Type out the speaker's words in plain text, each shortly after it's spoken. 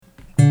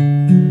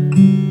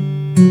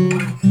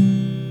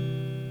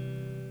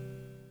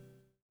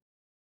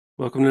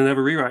Welcome to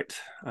Never Rewrite.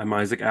 I'm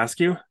Isaac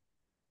Askew.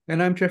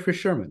 And I'm Jeffrey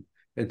Sherman.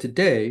 And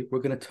today we're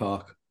going to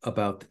talk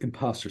about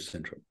imposter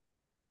syndrome.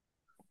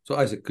 So,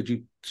 Isaac, could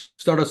you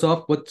start us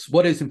off?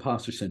 What is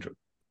imposter syndrome?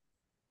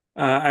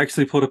 I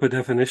actually pulled up a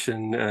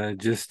definition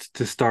just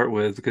to start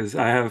with because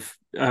I have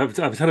a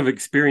ton of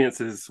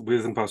experiences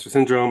with imposter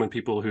syndrome and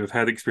people who have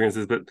had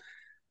experiences. But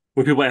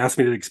when people ask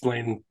me to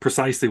explain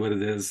precisely what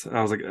it is,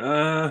 I was like,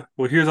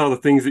 well, here's all the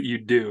things that you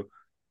do.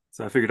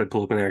 So I figured I'd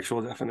pull up an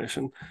actual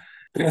definition.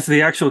 And so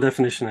the actual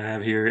definition I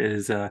have here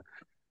is the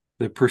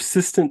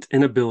persistent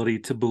inability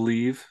to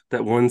believe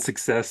that one's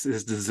success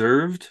is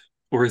deserved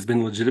or has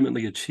been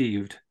legitimately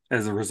achieved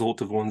as a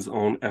result of one's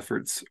own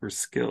efforts or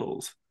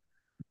skills.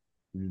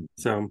 And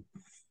So,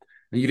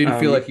 you didn't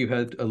feel um, like you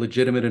had a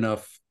legitimate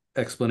enough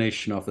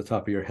explanation off the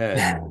top of your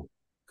head.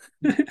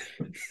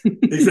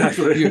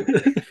 exactly.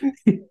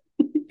 you,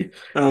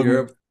 um,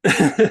 you're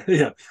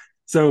yeah.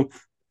 So,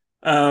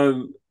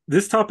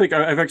 this topic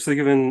I've actually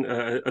given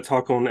a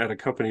talk on at a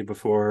company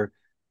before,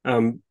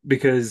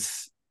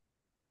 because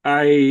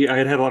I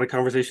had a lot of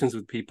conversations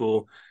with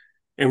people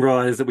and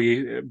realized that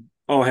we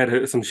all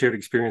had some shared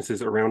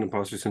experiences around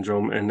imposter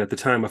syndrome. And at the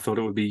time, I felt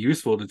it would be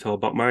useful to tell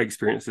about my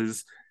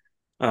experiences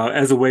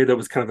as a way that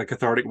was kind of a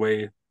cathartic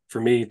way for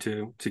me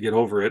to get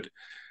over it,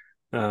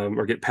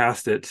 or get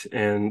past it,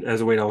 and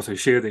as a way to also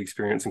share the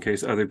experience in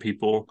case other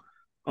people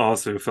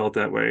also felt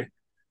that way.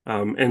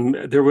 And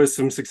there was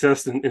some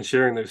success in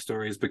sharing those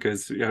stories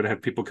because I would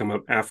have people come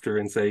up after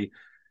and say,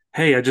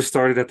 "Hey, I just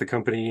started at the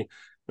company.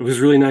 It was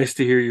really nice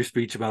to hear your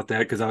speech about that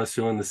because I was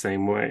feeling the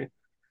same way."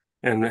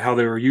 And how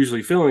they were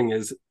usually feeling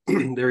is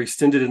they're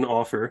extended an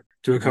offer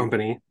to a Mhm.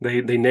 company.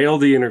 They nail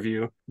the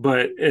interview,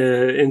 but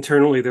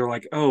internally they're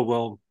like, "Oh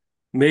well,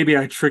 maybe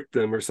I tricked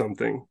them or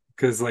something."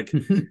 Because maybe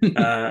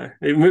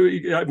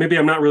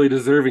I'm not really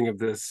deserving of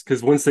this.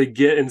 Because once they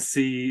get and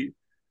see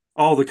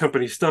all the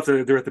company stuff,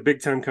 that they're at the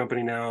big time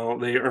company now,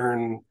 they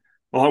earn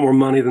a lot more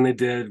money than they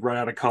did right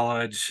out of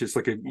college. It's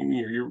like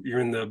you're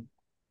in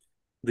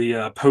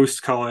the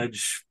post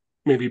college,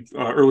 maybe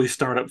early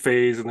startup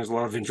phase, and there's a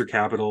lot of venture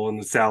capital, and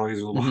the salaries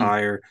are a little Mhm.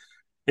 higher.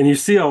 And you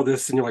see all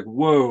this, and you're like,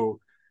 "Whoa,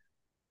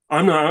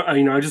 I'm not."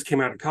 I just came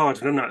out of college,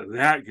 and I'm not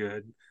that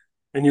good.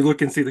 And you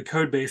look and see the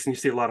code base, and you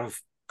see a lot of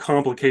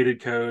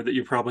complicated code that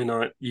you're probably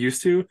not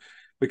used to,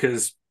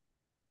 because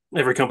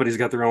every company's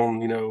got their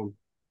own,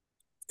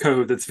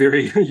 code that's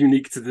very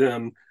unique to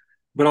them.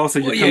 But also,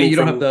 you're Well, yeah, coming you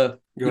don't have from. the Go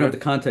you don't have ahead.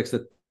 the context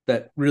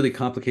that really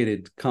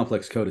complicated,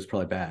 complex code is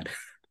probably bad.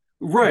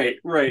 Right,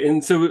 right.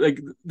 And so, like,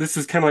 this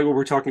is kind of like what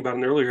we're talking about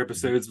in earlier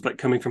episodes, like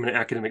coming from an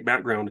academic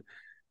background.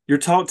 You're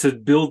taught to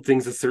build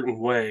things a certain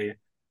way,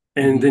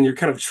 and then Mhm. you're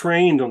kind of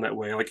trained on that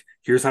way. Like,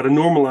 here's how to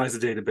normalize a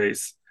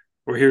database,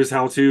 or here's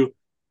how to.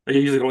 I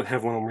usually don't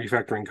have one on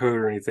refactoring code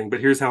or anything, but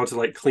here's how to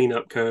like clean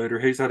up code, or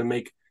here's how to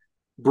make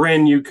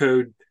brand new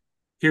code.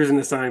 Here's an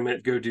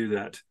assignment, go do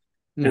that.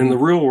 And in the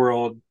Mhm. real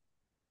world,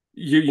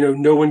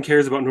 no one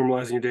cares about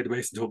normalizing your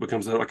database until it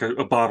becomes like a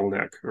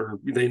bottleneck, or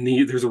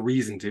there's a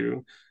reason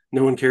to.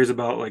 No one cares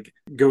about like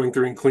going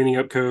through and cleaning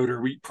up code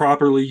or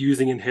properly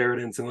using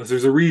inheritance unless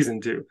there's a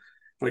reason to.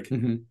 Like,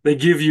 Mhm. they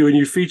give you a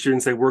new feature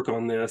and say work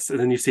on this, and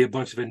then you see a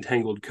bunch of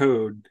entangled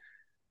code.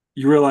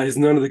 You realize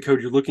none of the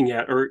code you're looking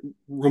at are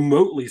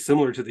remotely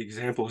similar to the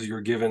examples you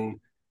were given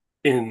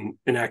in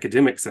an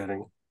academic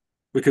setting,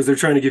 because they're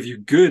trying to give you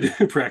good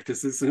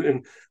practices,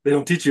 and they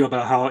don't teach you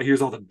about how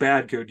here's all the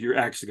bad code you're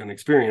actually going to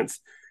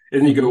experience.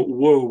 And you go, Mhm.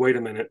 whoa, wait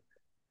a minute.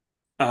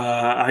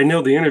 I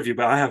know the interview,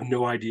 but I have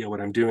no idea what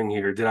I'm doing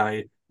here. Did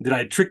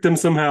I trick them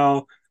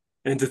somehow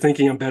into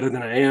thinking I'm better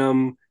than I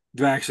am?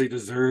 Do I actually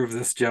deserve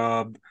this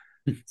job?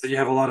 So you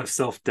have a lot of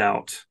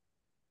self-doubt,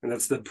 and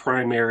that's the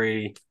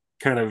primary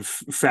kind of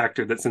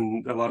factor that's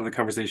in a lot of the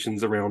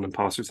conversations around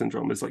imposter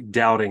syndrome, is like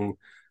doubting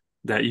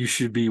that you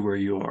should be where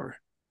you are.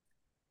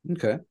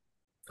 Okay.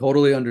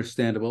 Totally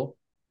understandable.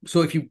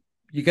 So if you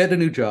get a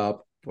new job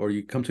or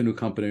you come to a new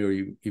company or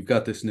you've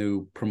got this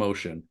new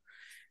promotion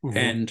Mm-hmm.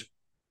 and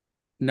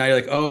now you're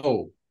like,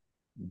 oh,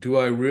 do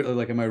I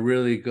really am I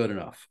really good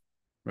enough?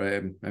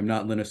 Right. I'm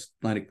not Linux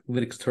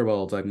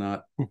Torvalds. I'm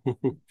not,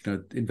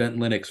 invent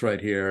Linux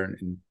right here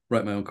and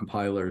write my own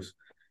compilers.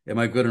 Am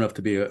I good enough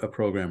to be a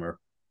programmer?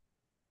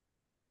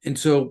 And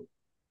so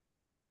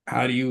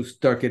how do you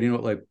start getting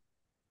like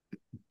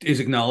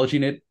is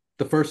acknowledging it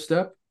the first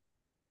step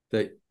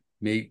that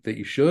that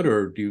you should,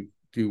 or do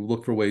you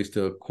look for ways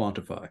to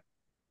quantify?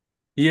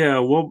 Yeah,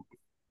 well,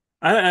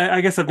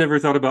 I guess I've never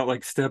thought about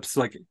like steps.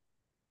 Like,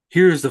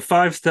 here's the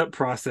 5-step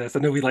process. I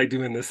know we like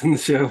doing this in the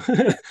show.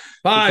 The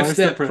Five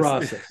 5-step step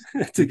process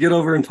process. to get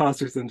over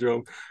imposter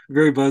syndrome.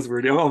 Very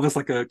buzzword, almost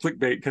like a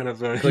clickbait kind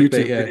of a Clickbait,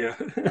 YouTube yeah.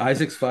 video.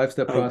 Isaac's 5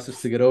 step um,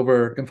 process to get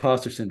over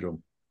imposter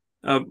syndrome.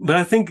 but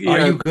I think, Are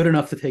yeah. you good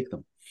enough to take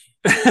them?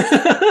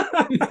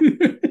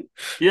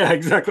 Yeah,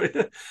 exactly.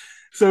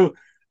 So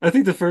I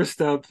think the first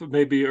step,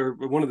 maybe, or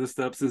one of the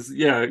steps, is,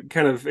 yeah,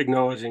 kind of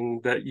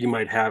acknowledging that you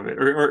might have it,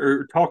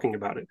 or talking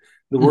about it.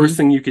 The worst Hmm.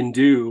 thing you can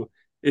do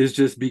is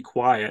just be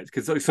quiet,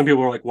 because like some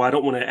people are like, well, I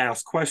don't want to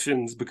ask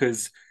questions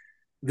because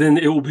then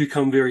it will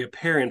become very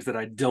apparent that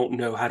I don't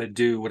know how to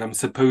do what I'm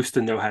supposed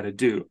to know how to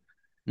do.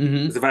 Because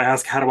Mm-hmm. if I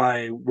ask, how do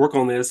I work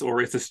on this,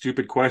 or it's a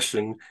stupid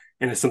question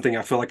and it's something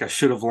I feel like I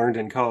should have learned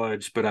in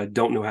college, but I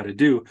don't know how to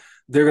do,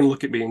 they're going to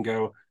look at me and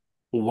go,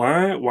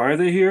 well, why are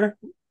they here?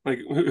 Like,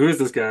 who is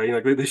this guy?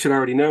 Like they should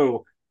already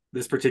know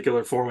this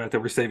particular format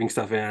that we're saving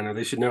stuff in, or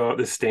they should know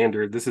this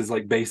standard. This is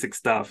like basic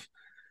stuff.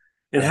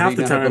 And How do half you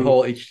the not have the time,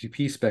 whole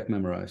HTTP spec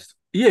memorized?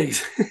 yeah,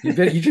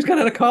 You just got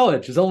out of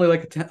college. It's only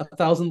like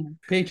 1,000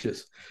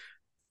 pages.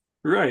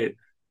 right.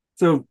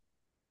 So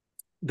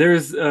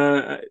there's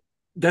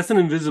that's an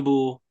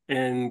invisible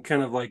and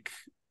kind of like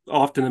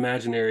often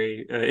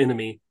imaginary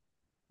enemy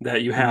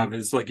that you Mm-hmm. have,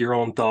 is like your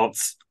own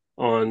thoughts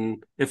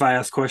on, if I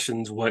ask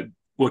questions, what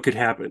could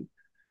happen.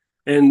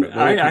 And Right. What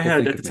will I people had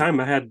think at of the me? time,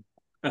 I had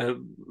a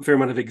fair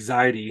amount of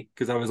anxiety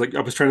because I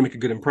was trying to make a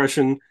good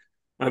impression.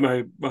 One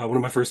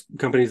of my first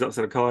companies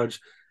outside of college,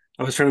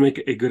 I was trying to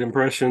make a good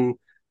impression.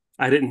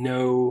 I didn't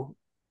know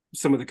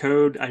some of the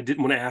code. I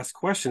didn't want to ask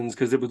questions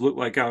because it would look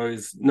like I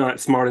was not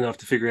smart enough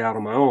to figure it out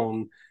on my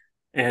own.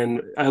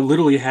 And I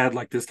literally had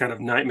like this kind of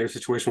nightmare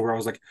situation where I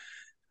was like,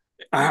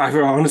 I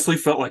honestly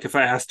felt like if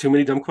I asked too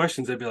many dumb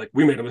questions, they'd be like,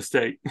 "We made a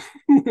mistake.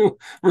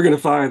 We're gonna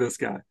fire this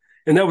guy."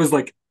 And that was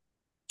like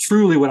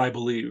truly what I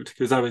believed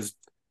because I was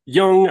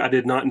young. I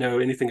did not know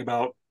anything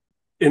about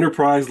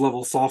enterprise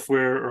level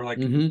software, or like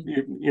Mm-hmm.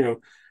 you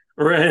know,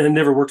 or I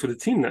never worked with a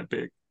team that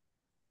big.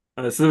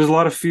 So there was a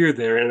lot of fear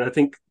there, and I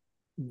think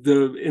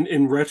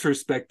in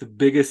retrospect, the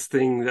biggest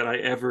thing that I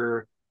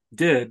ever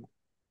did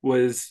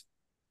was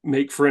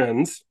make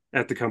friends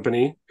at the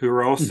company who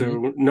were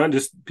Mm-hmm. also not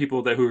just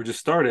people that who were just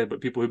started,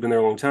 but people who've been there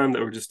a long time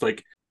that were just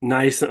like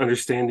nice and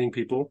understanding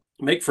people.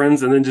 Make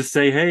friends, and then just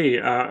say, "Hey,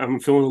 I'm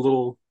feeling a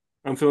little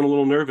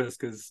nervous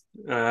because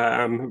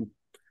I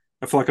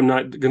feel like I'm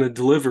not going to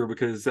deliver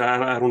because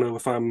I don't know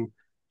if I'm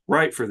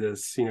right for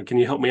this. Can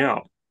you help me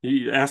out?"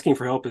 Asking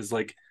for help is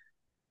like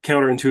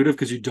counterintuitive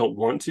because you don't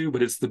want to,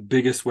 but it's the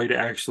biggest way to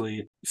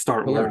actually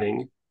start To learn.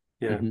 learning.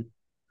 Yeah. Mm-hmm.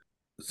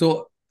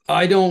 So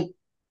I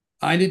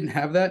didn't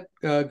have that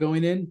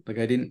going in. Like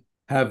I didn't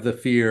have the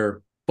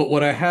fear. But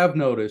what I have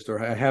noticed,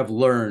 or I have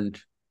learned,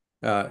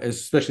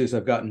 especially as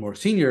I've gotten more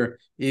senior,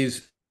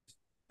 is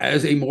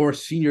as a more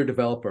senior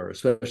developer,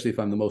 especially if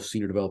I'm the most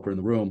senior developer in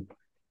the room,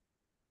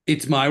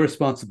 it's my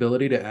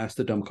responsibility to ask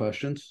the dumb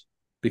questions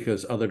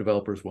because other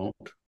developers won't.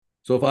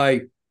 So if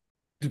I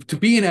to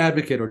be an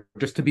advocate or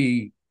just to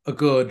be a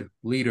good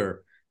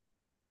leader,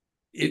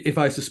 if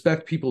I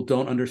suspect people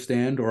don't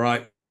understand, or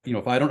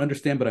if I don't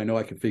understand, but I know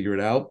I can figure it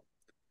out,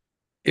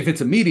 if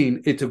it's a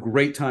meeting, it's a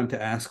great time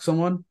to ask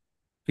someone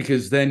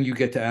because then you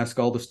get to ask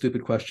all the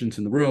stupid questions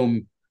in the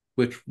room,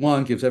 which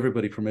one gives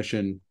everybody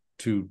permission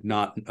to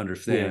not Yeah.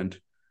 understand,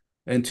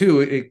 and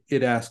two,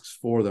 it asks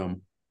for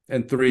them,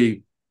 and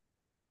three,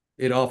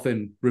 it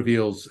often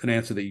reveals an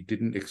answer that you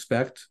didn't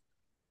expect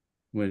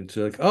when it's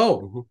like,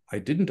 oh, Mhm. I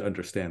didn't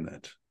understand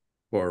that,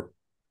 or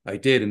I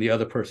did and the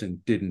other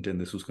person didn't, and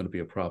this was going to be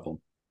a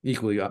problem.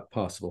 Equally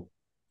possible.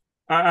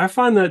 I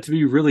find that to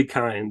be really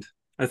kind.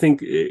 I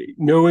think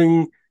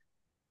knowing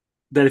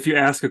that if you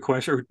ask a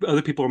question, or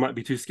other people might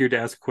be too scared to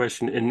ask a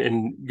question,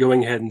 and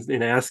going ahead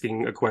and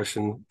asking a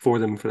question for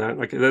them for that,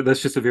 like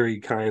that's just a very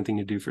kind thing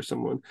to do for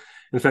someone.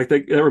 In fact,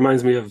 that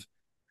reminds me of,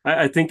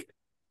 I think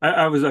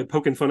I was like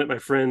poking fun at my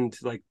friend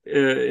like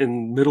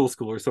in middle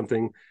school or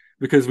something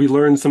because we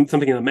learned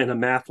something in a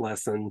math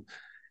lesson,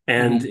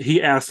 and Mm-hmm.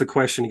 he asked the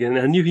question again.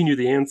 And I knew he knew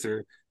the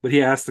answer, but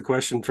he asked the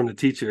question from the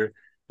teacher,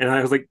 and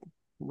I was like,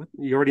 "What?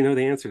 You already know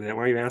the answer to that.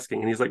 Why are you asking?"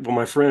 And he's like, "Well,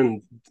 my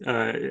friend,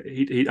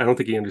 I don't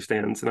think he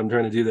understands, and I'm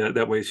trying to do that.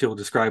 That way, she'll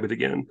describe it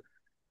again."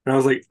 And I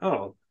was like,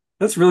 "Oh,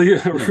 that's really,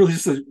 Yeah. really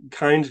just a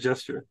kind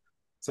gesture."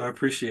 So I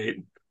appreciate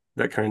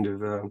that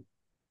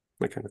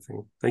that kind of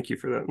thing. Thank you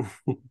for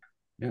that.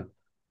 Yeah.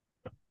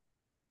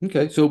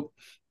 Okay. So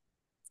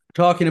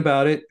talking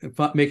about it,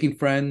 making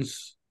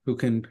friends who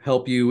can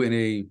help you in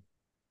a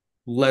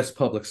less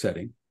public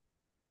setting.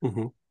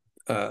 Hmm.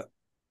 Uh,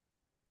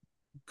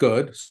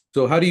 good.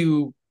 So how do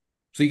you?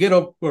 So you get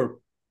over, or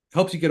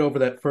helps you get over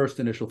that first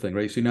initial thing,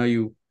 right? So now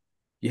you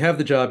have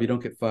the job, you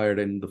don't get fired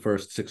in the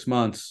first 6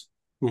 months,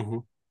 Hmm.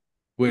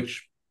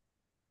 which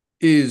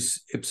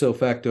is ipso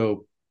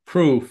facto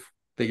proof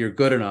that you're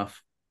good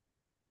enough,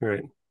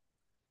 Right.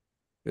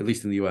 at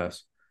least in the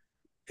U.S.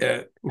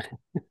 Uh,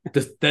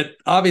 that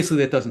obviously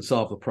that doesn't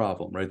solve the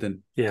problem, right?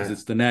 Then because Yeah.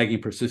 it's the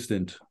nagging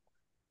persistent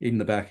in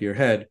the back of your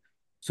head.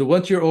 So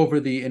once you're over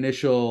the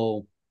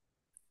initial,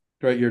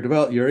 right,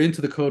 you're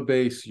into the code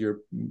base, you're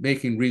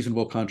making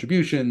reasonable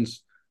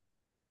contributions.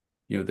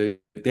 They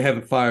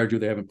haven't fired you,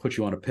 they haven't put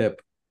you on a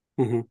pip.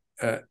 Hmm.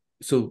 Uh,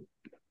 so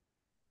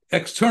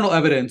external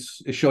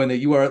evidence is showing that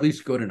you are at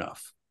least good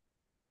enough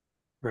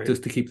Right.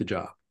 just to keep the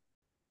job.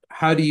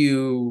 How do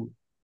you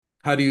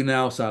how do you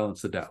now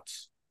silence the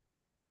doubts?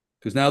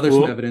 Because now there's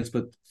some Well, evidence,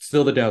 but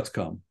still the doubts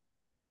come.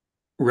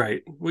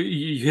 right. Well,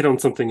 you hit on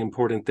something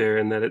important there,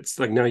 and that it's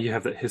like now you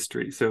have that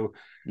history. So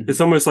it's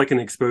Mm-hmm. almost like an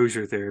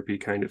exposure therapy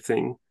kind of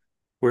thing,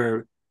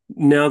 where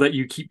now that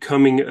you keep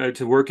coming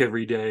to work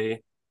every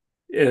day,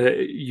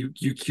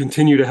 you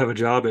continue to have a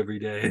job every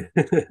day.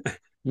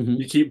 You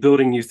Hmm. keep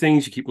building new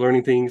things, you keep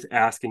learning things,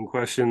 asking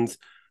questions.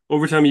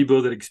 Over time, you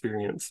build that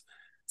experience.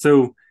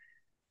 So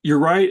you're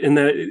right in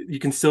that you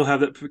can still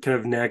have that kind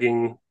of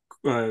nagging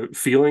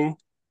feeling,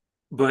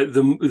 but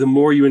the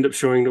more you end up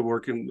showing to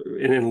work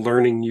and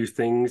learning new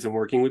things and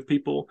working with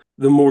people,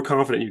 the more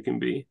confident you can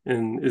be.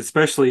 And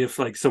especially if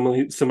like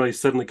somebody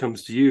suddenly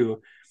comes to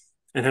you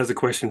and has a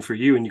question for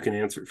you and you can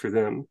answer it for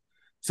them.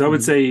 So I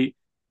would Hmm. say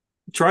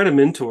try to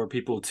mentor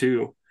people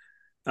too,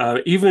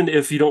 even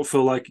if you don't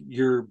feel like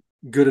you're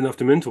good enough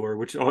to mentor,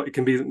 which it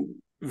can be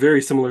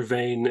very similar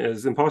vein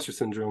as imposter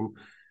syndrome.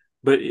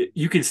 But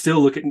you could still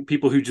look at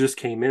people who just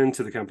came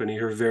into the company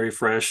who are very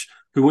fresh,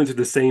 who went through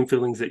the same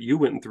feelings that you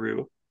went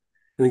through,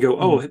 and then go,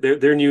 Hmm. "Oh,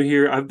 they're new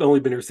here. I've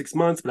only been here 6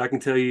 months, but I can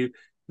tell you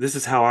this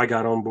is how I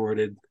got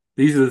onboarded.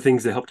 These are the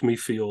things that helped me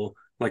feel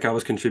like I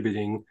was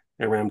contributing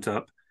and ramped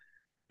up."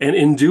 And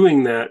in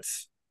doing that,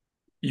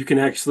 you can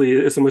actually,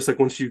 it's almost like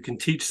once you can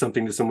teach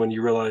something to someone,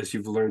 you realize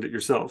you've learned it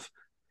yourself.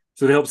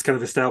 So it helps kind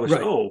of establish,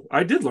 Right. oh,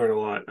 I did learn a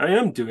lot. I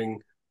am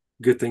doing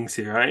good things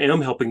here. I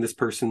am helping this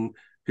person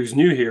who's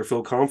new here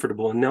feel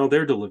comfortable, and now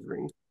they're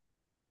delivering.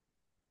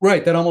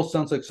 Right. That almost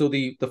sounds like, so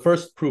the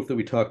first proof that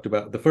we talked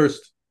about, the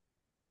first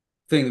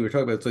thing that we were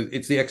talking about, so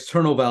it's the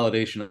external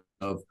validation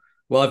of,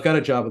 well, I've got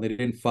a job and they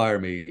didn't fire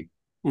me,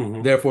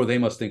 Mm-hmm. therefore they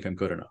must think I'm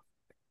good enough.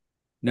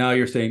 Now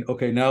you're saying,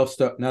 okay, now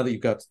that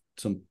you've got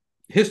some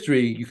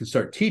history, you can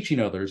start teaching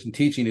others, and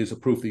teaching is a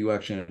proof that you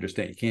actually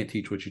understand. You can't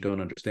teach what you don't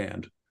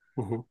understand.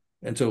 Mm-hmm.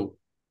 And so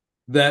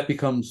that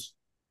becomes,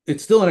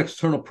 it's still an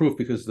external proof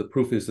because the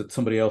proof is that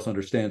somebody else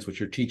understands what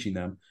you're teaching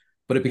them,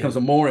 but it Yeah. becomes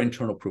a more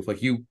internal proof. Like,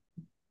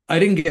 I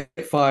didn't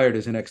get fired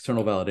as an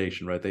external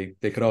validation, right?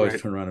 They could always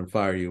Right. turn around and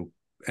fire you,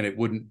 and it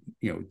wouldn't,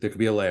 there could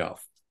be a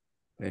layoff,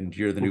 and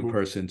you're the new Mm-hmm.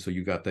 person, so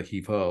you got the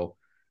heave ho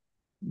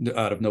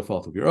out of no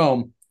fault of your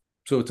own.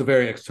 So it's a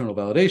very external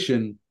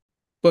validation,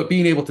 but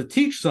being able to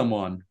teach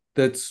someone,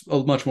 that's a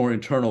much more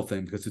internal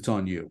thing because it's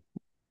on you.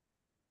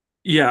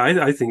 Yeah,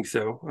 I think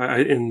so.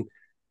 And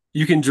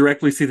you can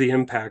directly see the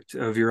impact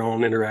of your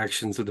own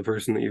interactions with the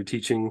person that you're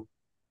teaching.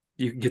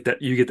 You get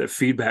that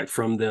feedback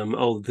from them.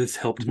 Oh, this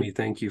helped Mm-hmm. me.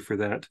 Thank you for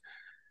that.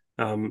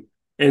 Um,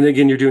 and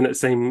again, you're doing that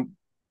same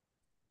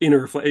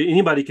inner.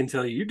 Anybody can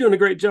tell you you're doing a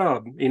great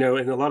job. And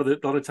a lot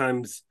of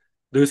times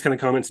those kind of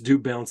comments do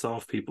bounce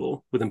off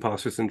people with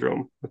imposter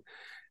syndrome.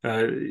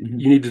 Mm-hmm.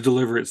 You need to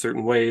deliver it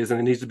certain ways, and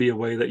it needs to be a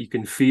way that you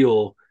can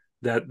feel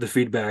that the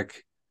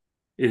feedback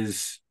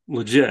is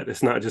legit.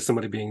 It's not just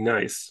somebody being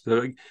nice. So,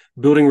 like,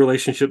 building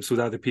relationships with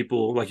other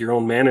people, like your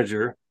own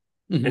manager,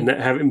 and Mm-hmm.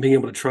 that having being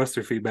able to trust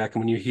their feedback.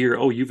 And when you hear,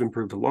 "Oh, you've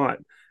improved a lot.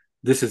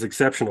 This is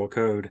exceptional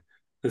code.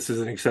 This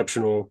is an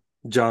exceptional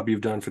job you've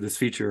done for this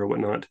feature or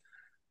whatnot."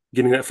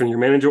 Getting that from your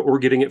manager or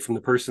getting it from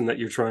the person that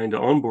you're trying to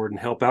onboard and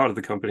help out of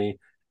the company.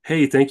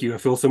 Hey, thank you. I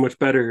feel so much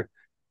better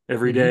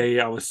every Mm-hmm. day.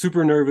 I was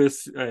super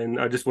nervous, and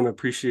I just want to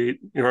appreciate,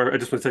 I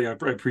just want to tell you,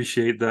 I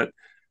appreciate that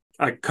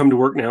I come to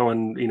work now,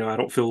 and I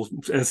don't feel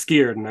as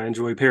scared, and I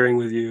enjoy pairing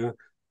with you.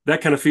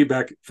 That kind of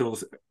feedback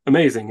feels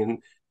amazing, and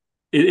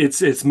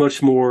it's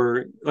much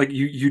more like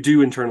you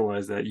do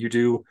internalize that.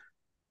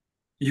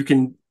 You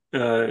can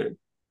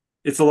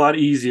it's a lot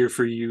easier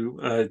for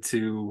you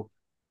to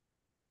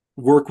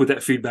work with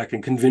that feedback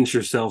and convince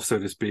yourself, so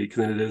to speak,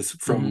 than it is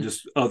from Mm-hmm.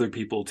 just other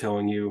people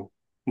telling you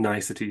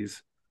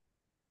niceties.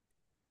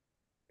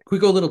 Could we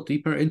go a little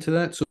deeper into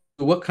that? So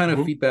what kind of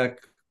Mm-hmm. feedback,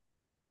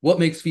 what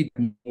makes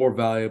feedback more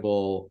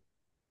valuable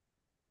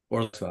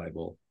or less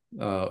valuable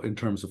in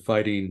terms of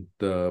fighting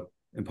the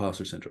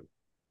imposter syndrome?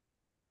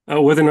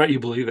 Whether or not you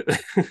believe it.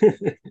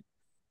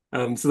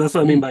 So that's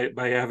what I mean Mm.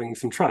 by having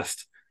some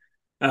trust.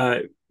 Uh,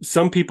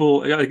 some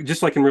people,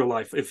 just like in real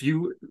life, if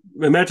you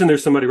imagine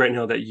there's somebody right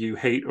now that you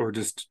hate or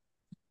just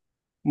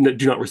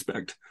do not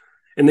respect,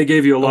 and they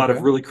gave you a lot of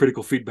Okay. really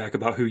critical feedback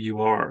about who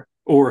you are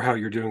or how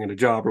you're doing in a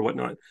job or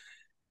whatnot,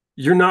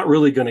 you're not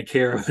really going to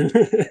care.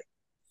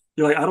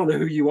 You're like, I don't know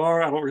who you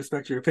are. I don't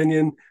respect your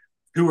opinion.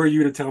 Who are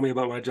you to tell me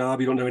about my job?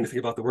 You don't know anything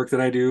about the work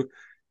that I do.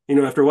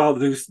 After a while,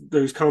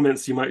 those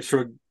comments, you might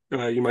shrug,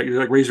 you might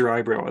like raise your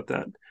eyebrow at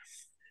that.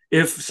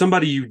 If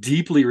somebody you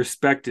deeply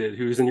respected,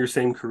 who's in your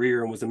same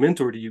career and was a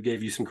mentor to you,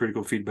 gave you some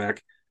critical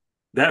feedback,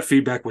 that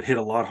feedback would hit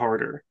a lot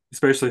harder,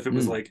 especially if it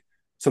was Mm. like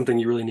something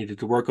you really needed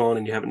to work on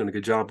and you haven't done a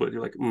good job with.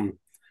 You're like,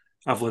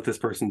 I've let this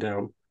person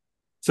down.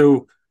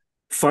 So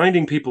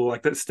finding people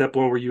like that, step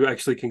one, where you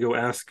actually can go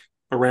ask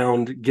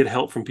around, get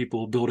help from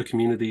people, build a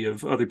community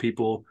of other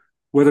people,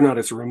 whether or not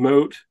it's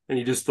remote and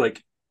you just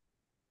like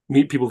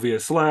meet people via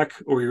Slack,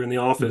 or you're in the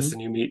office Mm-hmm.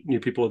 and you meet new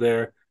people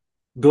there.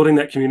 Building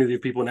that community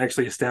of people and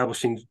actually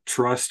establishing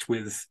trust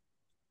with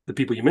the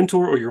people you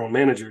mentor or your own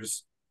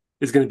managers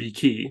is going to be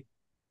key,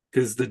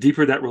 because the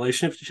deeper that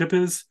relationship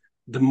is,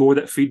 the more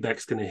that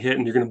feedback's going to hit,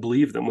 and you're going to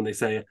believe them when they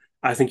say,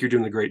 I think you're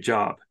doing a great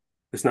job.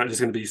 It's not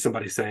just going to be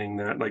somebody saying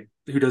that, like,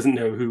 who doesn't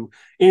know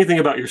anything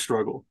about your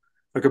struggle.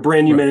 Like a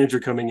brand new Right. manager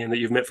coming in that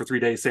you've met for 3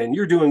 days saying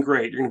you're doing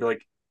great, you're going to be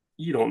like,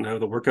 you don't know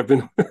the work I've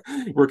been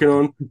working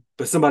on.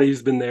 But somebody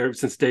who's been there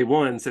since day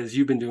one says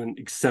you've been doing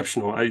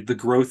exceptional. The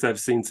growth I've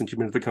seen since you've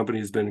been at the company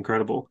has been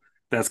incredible.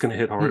 That's going to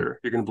hit Hmm. harder.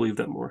 You're going to believe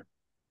that more.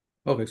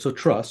 Okay, so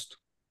trust.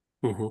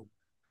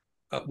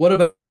 Mm-hmm. What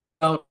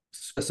about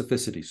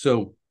specificity?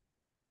 So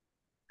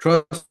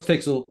trust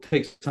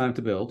takes time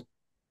to build.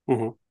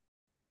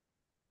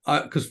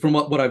 Mm-hmm. Because from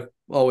what I've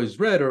always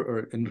read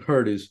and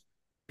heard is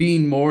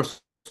being more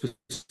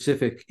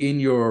specific in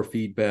your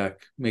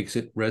feedback makes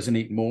it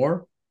resonate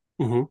more.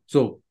 Mm-hmm.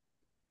 So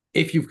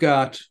if you've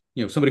got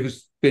somebody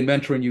who's been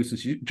mentoring you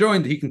since you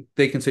joined,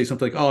 they can say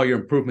something like, "Oh, your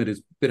improvement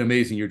has been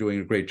amazing. You're doing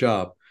a great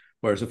job."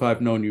 Whereas if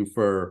I've known you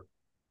for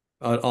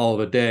all of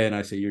a day and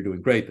I say you're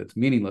doing great, that's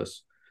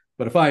meaningless.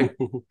 But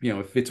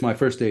if it's my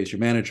first day as your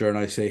manager and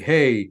I say,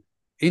 "Hey,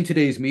 in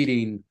today's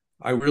meeting,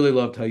 I really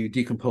loved how you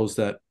decomposed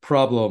that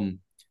problem.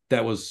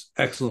 That was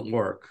excellent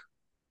work."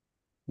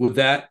 Would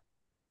that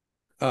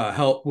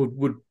help?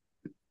 Would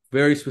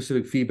very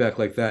specific feedback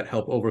like that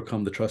help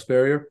overcome the trust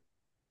barrier?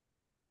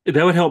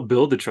 That would help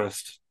build the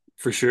trust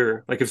for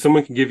sure. Like if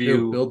someone can give It would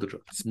you build the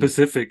trust. Mm.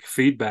 specific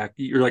feedback,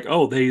 you're like,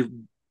 oh, they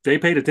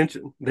paid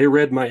attention. They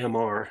read my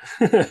MR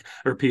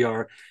or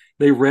PR.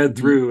 They read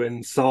Mm-hmm. through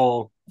and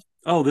saw,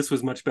 oh, this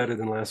was much better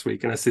than last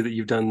week. And I see that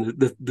you've done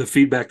the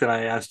feedback that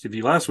I asked of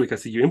you last week. I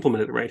see you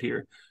implemented it right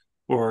here.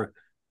 Or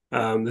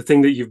the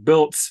thing that you've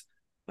built,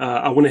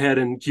 I went ahead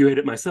and QA'd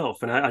it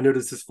myself, and I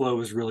noticed this flow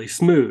is really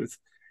smooth.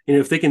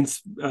 If they can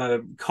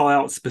call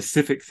out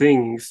specific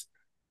things,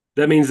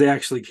 that means they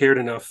actually cared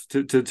enough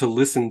to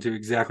listen to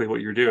exactly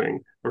what you're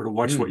doing or to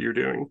watch what Mm. you're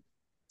doing.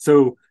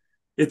 So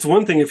it's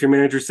one thing if your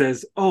manager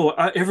says, "Oh,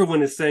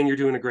 everyone is saying you're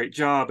doing a great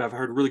job. I've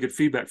heard really good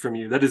feedback from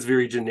you." That is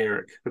very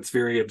generic. That's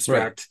very Right.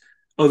 abstract.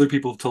 Other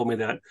people have told me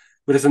that.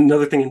 But it's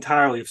another thing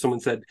entirely if someone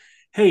said,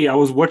 "Hey, I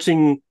was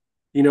watching,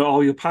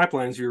 all your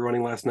pipelines you were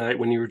running last night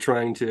when you were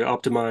trying to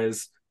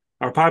optimize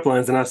our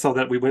pipelines, and I saw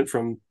that we went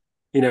from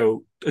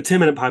a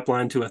 10-minute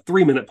pipeline to a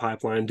 3-minute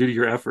pipeline due to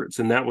your efforts.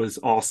 And that was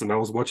awesome. I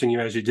was watching you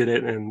as you did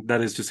it. And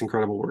that is just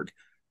incredible work."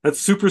 That's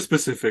super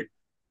specific.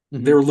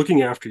 Mm-hmm. They're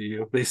looking after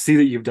you. They see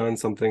that you've done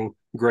something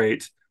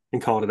great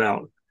and called it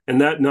out.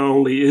 And that not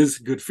only is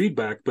good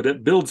feedback, but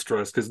it builds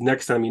trust because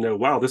next time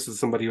wow, this is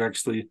somebody who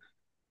actually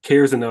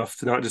cares enough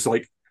to not just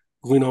like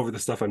glean over the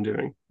stuff I'm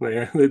doing.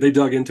 They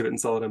dug into it and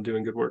saw that I'm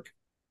doing good work.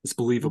 It's Okay.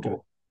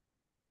 believable.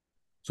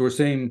 So we're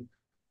saying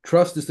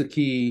trust is the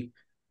key,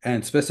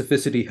 and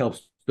specificity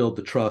helps build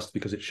the trust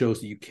because it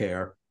shows that you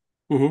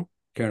Mm-hmm.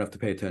 care enough to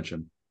pay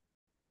attention.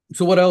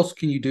 So what else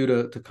can you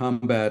do to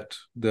combat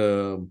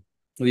the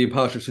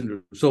imposter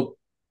syndrome? So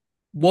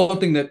one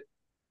thing that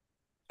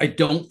I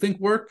don't think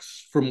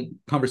works from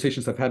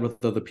conversations I've had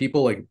with other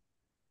people, like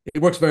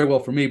it works very well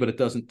for me, but it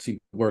doesn't seem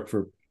to work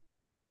for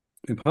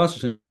imposter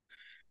syndrome.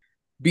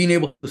 Being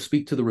able to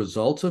speak to the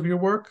results of your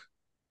work.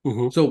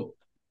 Mm-hmm. So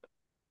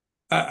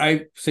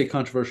I say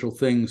controversial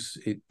things.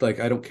 Like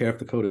I don't care if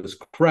the code is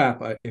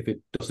crap if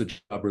it does the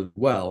job really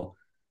well.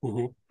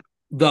 Mm-hmm.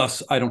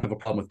 Thus, I don't have a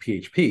problem with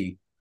PHP.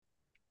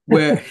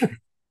 Where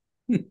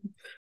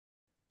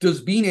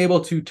does being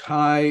able to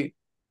tie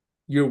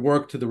your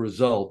work to the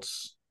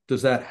results,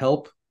 does that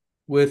help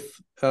with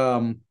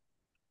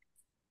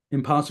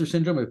imposter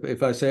syndrome?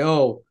 If I say,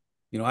 oh,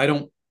 I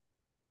don't,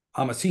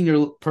 I'm a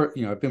senior,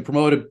 I've been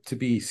promoted to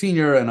be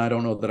senior, and I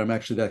don't know that I'm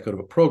actually that good of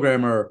a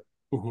programmer.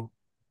 Mm-hmm.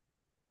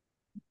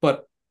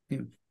 But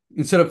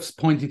instead of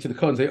pointing to the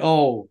code and say,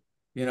 oh,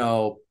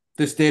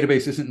 this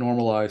database isn't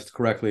normalized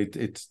correctly,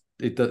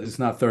 it's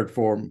not third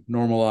form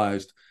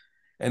normalized,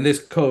 and this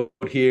code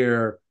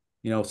here,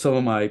 some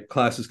of my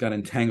classes got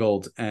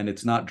entangled and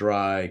it's not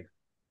dry.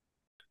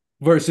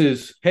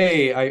 Versus,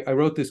 hey, I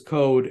wrote this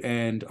code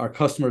and our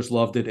customers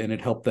loved it and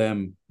it helped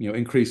them,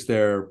 increase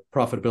their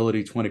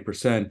profitability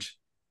 20%.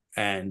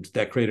 And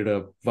that created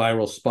a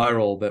viral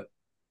spiral that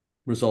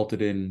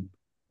resulted in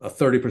a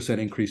 30%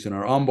 increase in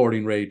our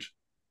onboarding rate.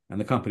 And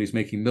the company's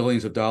making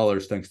millions of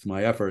dollars thanks to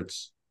my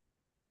efforts.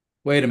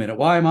 Wait a minute,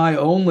 why am I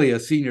only a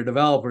senior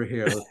developer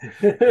here?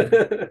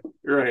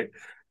 Right.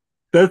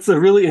 That's a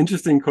really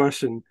interesting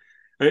question.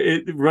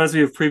 It reminds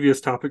me of previous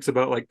topics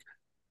about like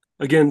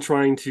again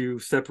trying to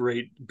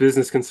separate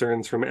business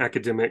concerns from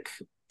academic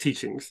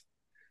teachings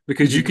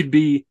because you Mm-hmm. could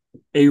be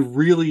a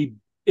really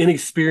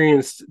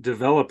inexperienced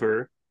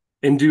developer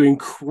and do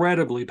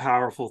incredibly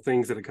powerful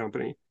things at a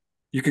company.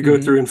 You could go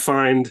Mm-hmm. through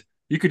and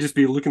you could just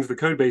be looking through the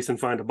code base and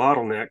find a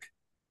bottleneck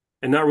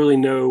and not really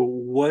know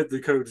what the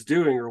code's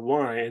doing or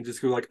why and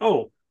just go like,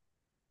 oh,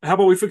 how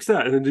about we fix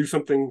that and then do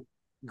something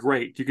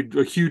great? You could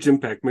a huge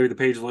impact. Maybe the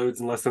page loads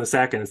in less than a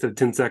second instead of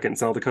 10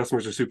 seconds. And all the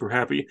customers are super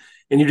happy.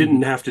 And you didn't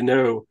Mm-hmm. have to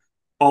know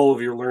all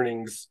of your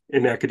learnings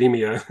in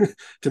academia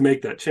to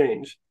make that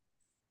change.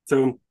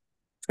 So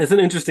it's an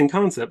interesting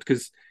concept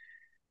because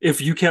if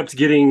you kept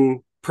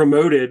getting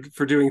promoted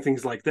for doing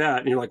things like that,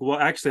 and you're like, well,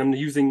 actually, I'm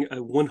using a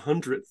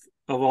 100th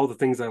of all the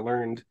things I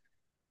learned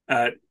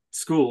at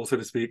school, so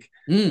to speak,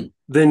 Mm.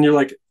 then you're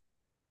like,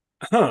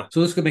 huh,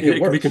 So this could make it it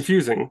could be worse.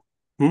 confusing.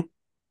 Hmm?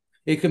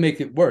 It could make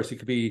it worse. It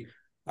could be,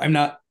 I'm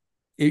not,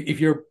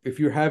 if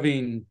you're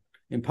having,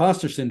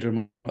 imposter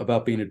syndrome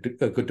about being a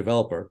good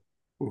developer,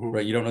 Hmm.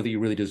 right? You don't know that you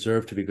really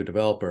deserve to be a good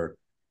developer,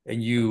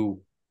 and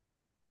you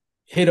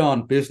hit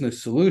on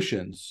business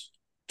solutions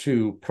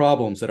to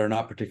problems that are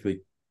not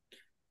particularly,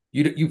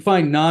 you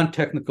find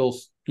non-technical,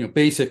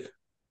 basic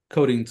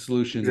coding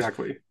solutions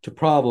Exactly. to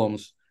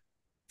problems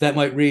that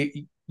might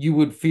you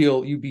would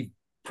feel you'd be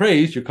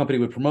praised, your company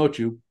would promote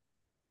you,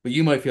 but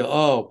you might feel,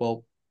 oh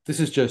well, this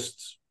is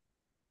just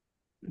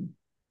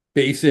Yeah.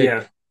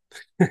 basic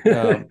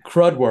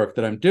crud work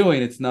that I'm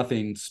doing. It's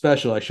nothing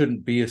special. I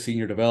shouldn't be a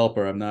senior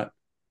developer. I'm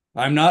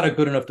not a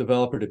good enough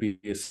developer to be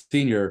a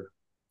senior.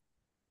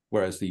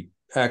 Whereas the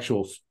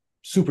actual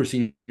super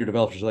senior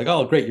developers are like,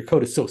 oh, great, your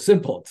code is so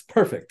simple, it's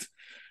perfect.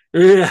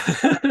 Yeah.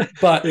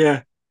 But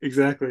Yeah,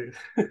 exactly.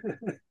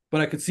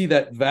 I could see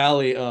that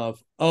valley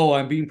of, oh,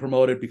 I'm being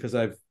promoted because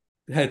I've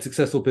had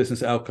successful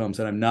business outcomes,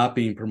 and I'm not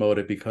being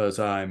promoted because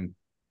I'm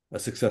a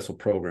successful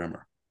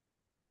programmer.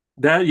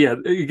 That, yeah,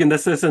 again,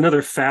 that's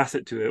another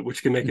facet to it,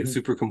 which can make it Mm-hmm.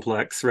 super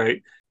complex,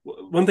 right?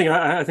 One thing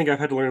I think I've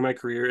had to learn in my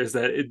career is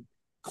that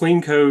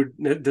clean code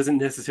doesn't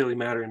necessarily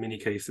matter in many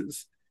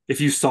cases if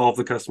you solve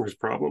the customer's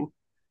problem.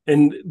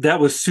 And that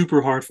was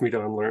super hard for me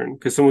to unlearn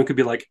because someone could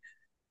be like,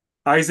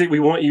 Isaac, we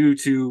want you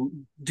to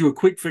do a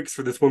quick fix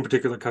for this one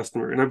particular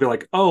customer. And I'd be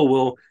like, oh,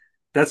 well,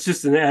 that's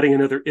just adding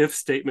another if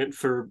statement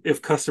for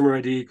if customer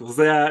ID equals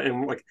that.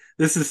 And like,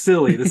 this is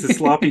silly. This is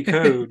sloppy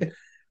code.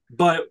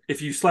 But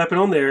if you slap it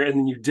on there and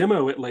then you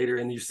demo it later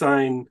and you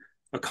sign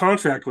a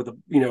contract with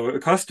a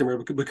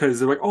customer because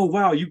they're like, oh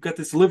wow, you got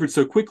this delivered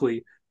so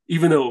quickly,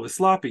 even though it was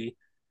sloppy,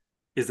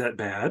 is that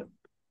bad?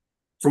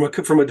 From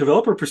a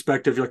developer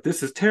perspective, you're like,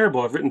 this is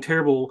terrible. I've written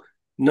terrible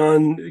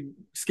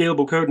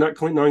non-scalable code, not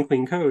clean,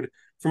 non-clean code.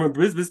 From a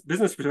business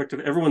perspective,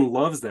 everyone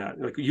loves that.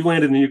 Like you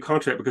landed a new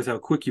contract because how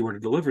quick you were to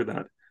deliver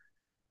that.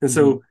 And Mm-hmm.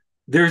 so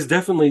there's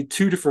definitely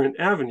two different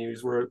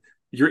avenues where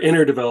your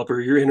inner developer,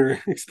 your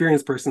inner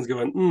experienced person's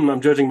going,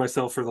 I'm judging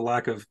myself for the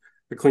lack of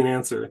a clean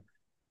answer.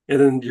 And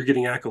then you're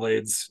getting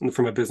accolades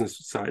from a business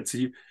side. So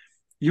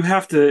you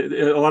have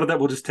to, a lot of that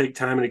will just take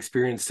time and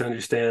experience to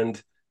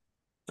understand.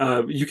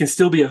 You can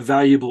still be a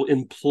valuable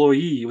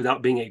employee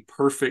without being a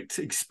perfect,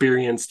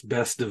 experienced,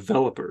 best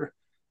developer.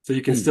 So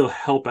you can Mm. still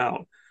help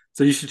out.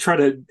 So you should try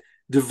to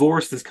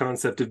divorce this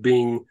concept of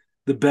being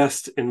the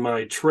best in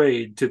my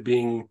trade to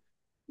being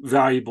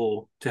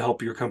valuable to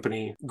help your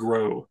company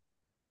grow.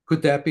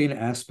 Could that be an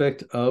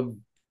aspect of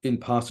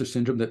imposter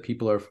syndrome that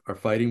people are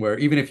fighting, where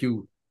even if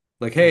you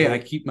like, hey, I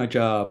Mm-hmm. keep my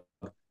job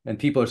and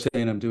people are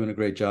saying I'm doing a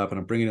great job and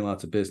I'm bringing in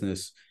lots of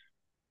business,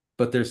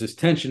 but there's this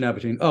tension now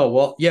between, oh,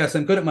 well, yes,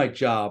 I'm good at my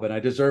job and I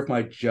deserve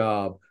my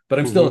job, but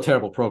I'm still a Mm-hmm.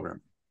 terrible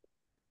programmer,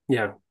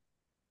 Yeah,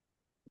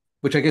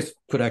 which I guess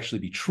could actually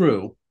be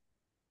true.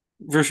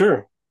 for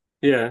sure.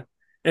 Yeah,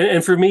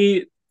 and for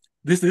me,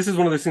 this is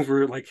one of those things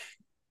where like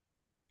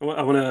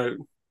I want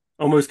to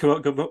almost come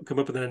up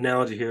with an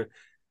analogy here,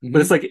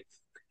 but it's Mm-hmm. like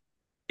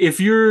if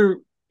you're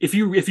if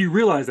you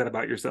realize that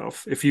about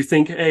yourself, if you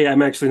think, hey,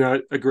 I'm actually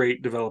not a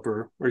great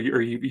developer, or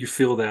you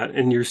feel that,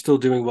 and you're still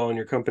doing well in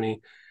your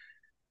company,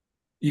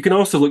 you can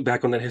also look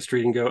back on that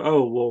history and go,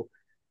 oh, well,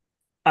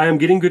 I am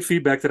getting good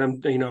feedback that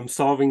I'm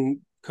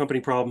solving company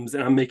problems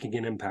and I'm making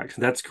an impact.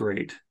 That's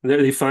great.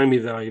 They find me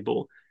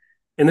valuable.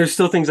 And there's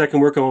still things I can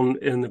work on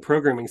in the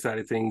programming side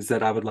of things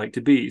that I would like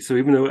to be. So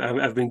even though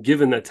I've been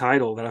given a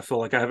title that I feel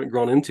like I haven't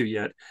grown into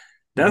yet,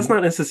 that's Mm-hmm.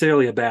 not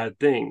necessarily a bad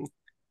thing.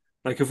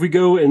 Like if we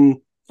go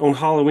in on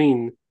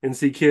Halloween and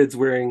see kids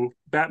wearing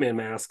Batman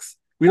masks,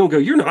 we don't go,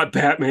 "You're not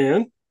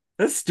Batman.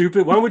 That's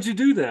stupid. Why would you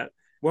do that?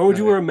 Why would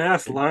you I wear a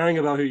mask lying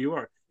about who you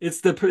are?" It's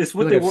feel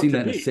what like they I've want seen to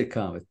that in a be.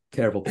 sitcom with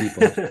terrible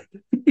people.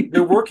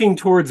 They're working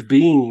towards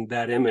being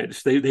that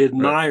image. They Right.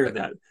 admire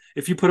that.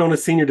 If you put on a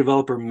senior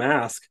developer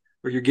mask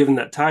or you're given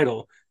that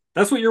title,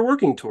 that's what you're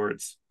working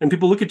towards. And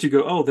people look at you,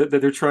 go, "Oh, that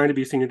they're trying to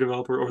be a senior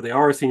developer or they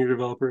are a senior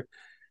developer."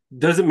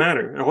 Doesn't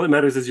matter. All that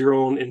matters is your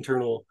own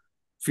internal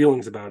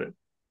feelings about it.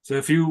 So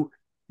if you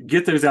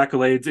get those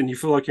accolades and you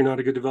feel like you're not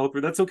a good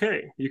developer, that's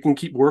okay. You can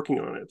keep working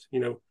on it.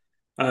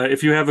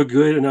 If you have a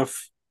good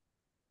enough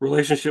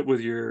relationship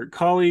with your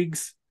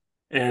colleagues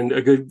and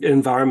a good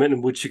environment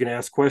in which you can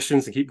ask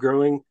questions and keep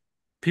growing,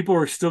 people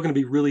are still going to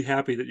be really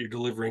happy that you're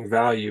delivering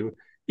value,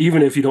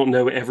 even if you don't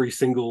know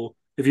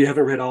if you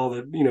haven't read all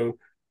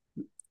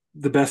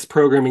the best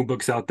programming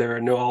books out there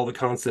and know all the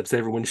concepts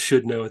everyone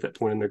should know at that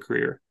point in their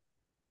career.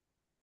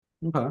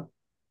 Okay.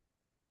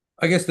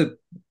 I guess that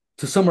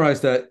to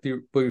summarize that,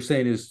 what you're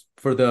saying is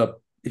for the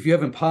if you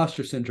have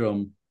imposter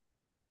syndrome,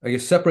 I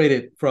guess separate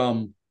it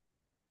from,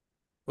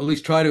 or at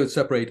least try to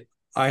separate.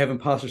 I have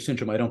imposter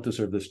syndrome. I don't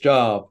deserve this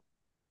job.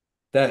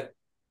 That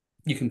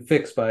you can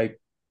fix by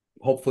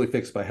hopefully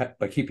fix by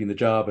keeping the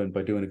job and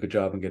by doing a good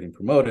job and getting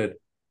promoted.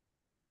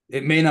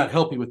 It may not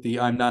help you with the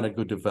I'm not a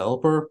good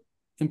developer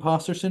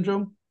imposter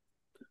syndrome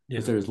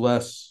because Yeah. there's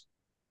less.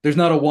 There's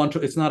not a one.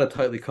 It's not a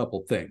tightly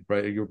coupled thing,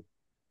 right?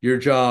 Your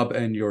job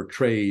and your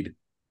trade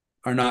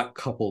are not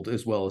coupled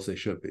as well as they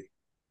should be.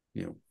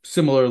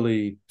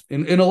 Similarly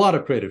in a lot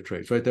of creative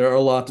trades, right? There are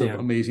lots of Yeah.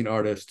 amazing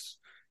artists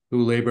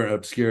who labor in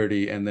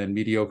obscurity, and then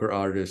mediocre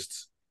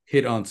artists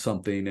hit on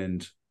something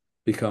and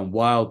become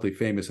wildly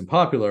famous and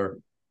popular.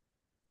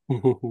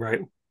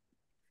 Right.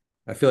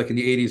 I feel like in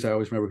the 80s, I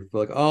always remember people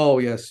like, oh,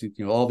 yes,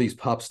 all these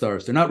pop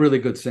stars, they're not really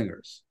good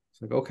singers.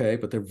 It's like, okay,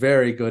 but they're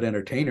very good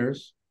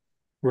entertainers.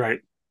 Right.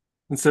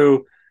 And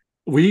so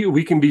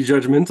we can be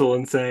judgmental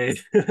and say,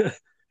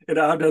 and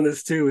I've done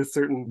this too with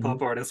certain pop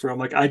Mm-hmm. artists where I'm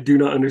like, I do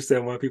not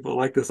understand why people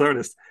like this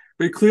artist,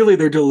 but clearly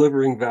they're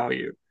delivering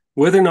value.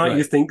 Whether or not you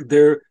Right. think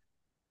they're,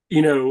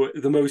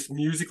 the most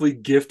musically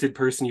gifted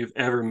person you've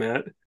ever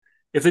met,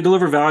 if they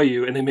deliver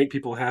value and they make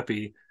people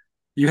happy,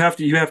 you have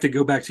to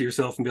go back to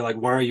yourself and be like,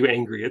 why are you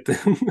angry at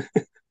them?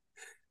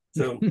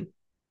 So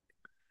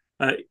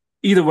uh,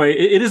 either way,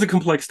 it is a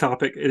complex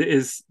topic. It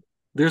is.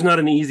 There's not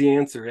an easy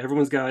answer.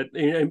 Everyone's got,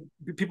 and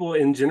people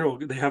in general,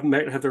 they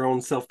might have their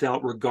own self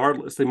doubt.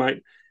 Regardless, they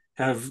might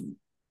have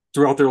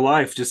throughout their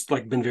life just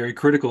like been very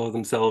critical of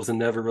themselves and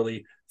never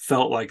really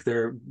felt like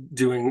they're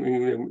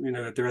doing,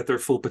 they're at their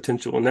full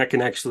potential, and that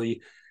can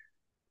actually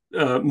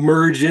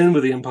merge in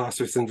with the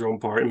imposter syndrome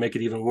part and make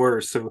it even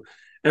worse. So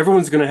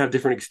everyone's going to have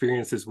different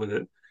experiences with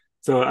it.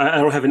 So I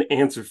don't have an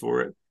answer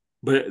for it.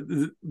 But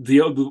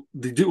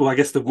well, I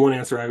guess the one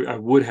answer I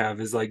would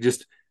have is like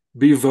just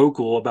be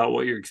vocal about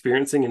what you're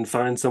experiencing and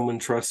find someone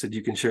trusted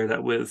you can share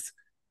that with,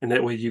 and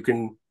that way you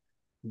can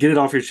get it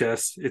off your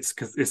chest. It's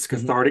Mm-hmm.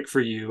 cathartic for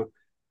you.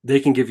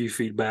 They can give you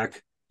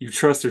feedback. You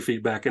trust their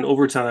feedback, and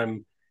over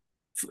time,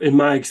 in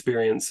my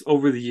experience,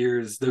 over the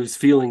years, those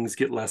feelings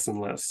get less and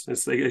less.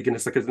 It's like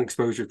an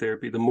exposure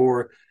therapy. The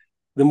more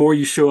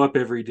you show up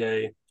every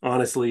day,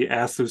 honestly,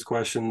 ask those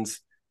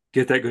questions,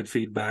 get that good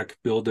feedback,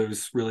 build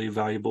those really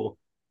valuable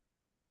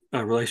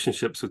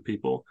relationships with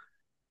people,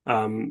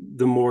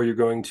 the more you're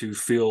going to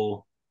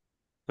feel,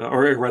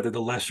 or rather,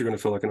 the less you're going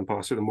to feel like an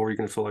imposter, the more you're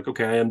going to feel like,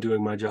 okay, I am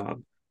doing my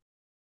job.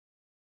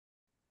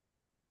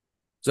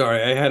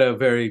 Sorry, I had a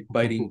very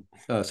biting,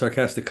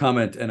 sarcastic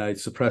comment and I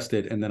suppressed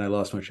it and then I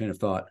lost my train of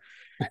thought.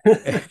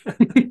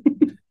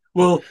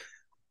 Well,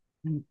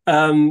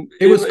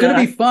 It was going to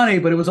be funny,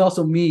 but it was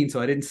also mean, so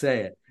I didn't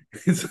say it.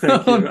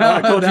 thank So you.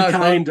 I called you now it's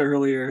kind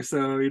earlier,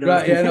 so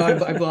right. Yeah, no,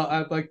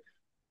 I'm like,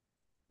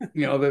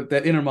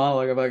 that inner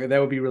monologue of like, that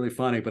would be really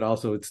funny, but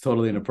also it's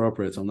totally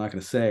inappropriate, so I'm not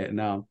going to say it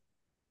now.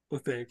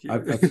 well, thank you.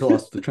 I've still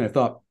lost the train of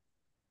thought.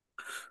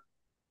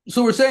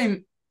 So we're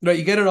saying, right,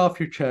 you get it off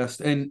your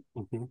chest and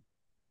Mhm.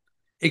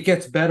 it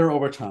gets better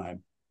over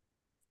time.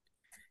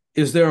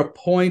 Is there a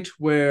point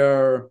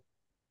where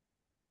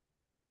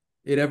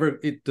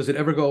it does it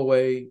ever go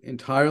away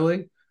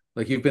entirely?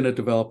 Like you've been a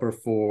developer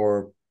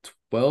for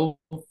 12,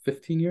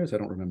 15 years? I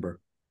don't remember.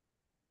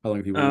 How long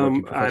have you been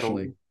working I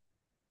professionally? don't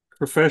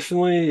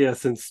professionally, yeah,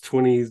 since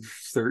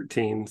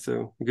 2013,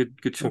 so a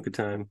good chunk of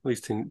time, at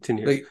least 10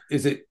 years.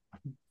 Like,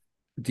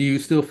 do you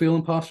still feel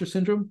imposter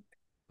syndrome?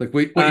 Like,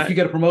 wait, if I you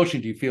get a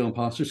promotion, do you feel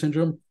imposter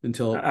syndrome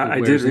until it I did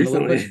wears in a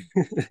little recently.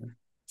 bit?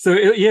 So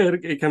yeah,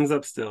 it comes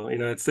up still.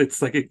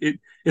 It's like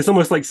it's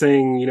almost like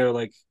saying,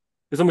 like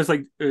it's almost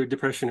like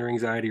depression or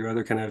anxiety or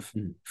other kind of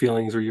Mm.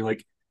 feelings where you're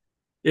like,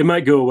 it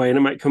might go away and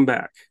it might come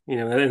back,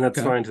 and that's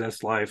Okay. fine.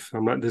 That's life.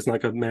 There's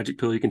like a magic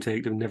pill you can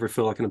take to never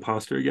feel like an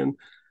imposter again.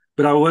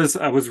 But I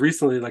was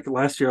recently, like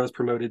last year, I was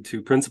promoted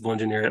to principal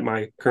engineer at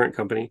my current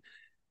company,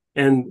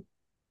 and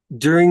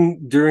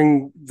during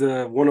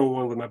the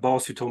one-on-one with my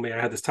boss who told me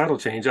I had this title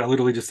change, I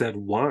literally just said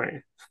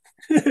why,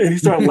 and he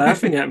started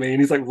laughing at me,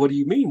 and he's like, "What do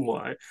you mean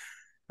why?"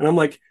 And I'm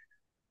like,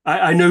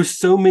 I know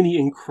so many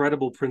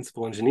incredible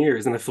principal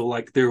engineers, and I feel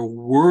like they're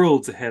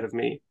worlds ahead of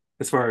me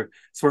as far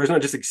as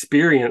not just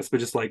experience, but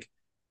just like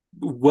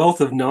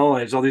wealth of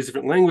knowledge, all these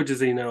different languages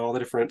they know, all the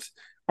different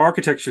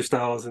architecture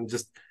styles, and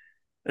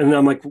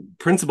I'm like,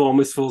 principal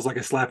almost feels like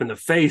a slap in the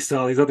face.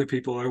 All these other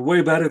people are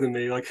way better than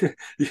me. Like,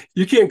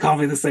 you can't call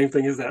me the same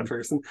thing as that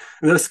person.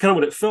 And that's kind of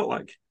what it felt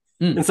like.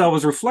 And Mm. so I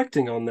was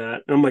reflecting on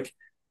that, and I'm like,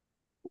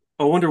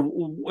 I wonder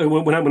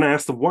when I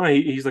asked him why,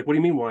 he's like, "What do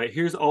you mean why?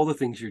 Here's all the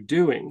things you're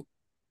doing."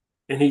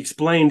 And he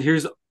explained,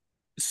 here's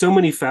so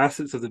many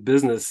facets of the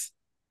business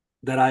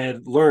that I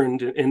had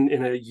learned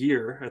in a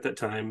year at that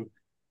time.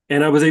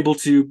 And I was able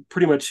to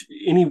pretty much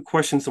any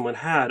question someone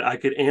had, I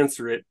could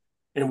answer it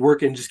and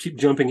work and just keep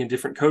jumping in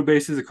different code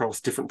bases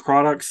across different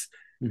products.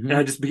 And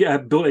Hmm. I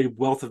built a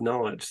wealth of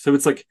knowledge. So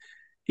it's like,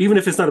 even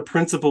if it's not a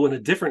principal in a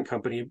different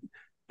company,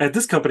 at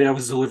this company, I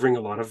was delivering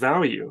a lot of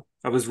value.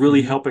 I was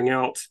really Hmm. helping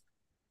out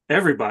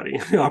everybody,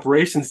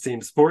 operations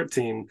team, support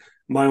team,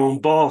 my own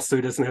boss, so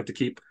he doesn't have to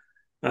keep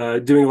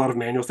doing a lot of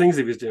manual things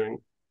he was doing.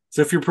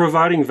 So if you're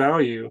providing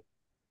value,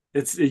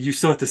 it's you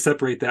still have to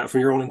separate that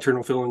from your own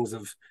internal feelings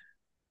of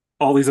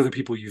all these other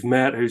people you've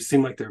met who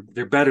seem like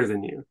they're better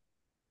than you.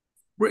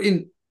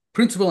 In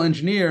principal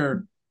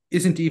engineer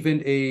isn't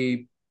even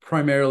a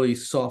primarily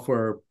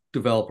software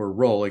developer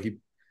role. Like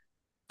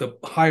the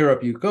higher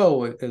up you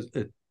go as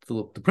at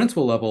the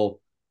principal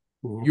level,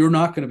 Mm-hmm. you're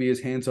not going to be as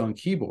hands-on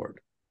keyboard.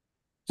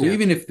 So Yeah,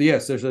 even if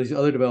yes, there's these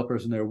other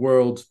developers in their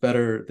worlds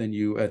better than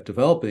you at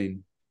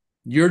developing,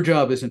 your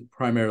job isn't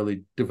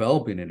primarily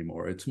developing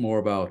anymore. It's more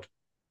about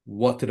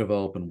what to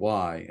develop and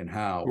why and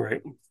how.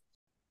 right.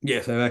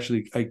 Yes,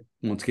 I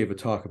once gave a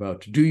talk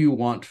about, do you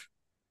want,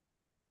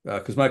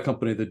 because my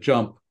company, The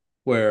Jump,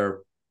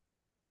 where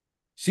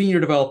senior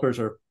developers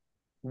are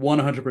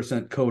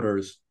 100%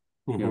 coders,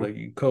 Hmm. like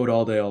you code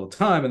all day, all the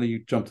time, and then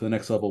you jump to the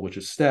next level, which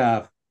is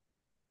staff,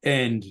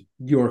 and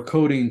your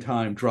coding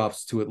time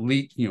drops to at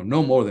least,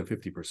 no more than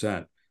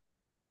 50%.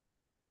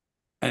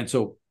 And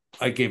so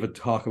I gave a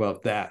talk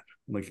about that.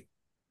 Like,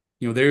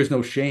 there is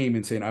no shame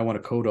in saying I want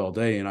to code all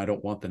day and I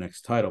don't want the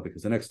next title,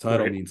 because the next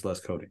title Right. means less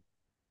coding.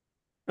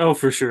 Oh,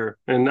 for sure.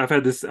 And I've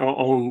had this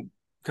own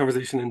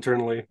conversation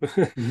internally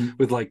Mm-hmm.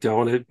 with like, do I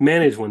want to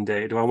manage one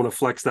day? Do I want to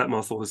flex that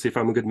muscle to see if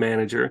I'm a good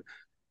manager?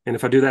 And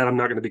if I do that, I'm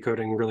not going to be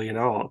coding really at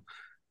all.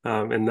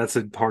 And that's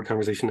a hard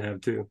conversation to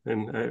have too.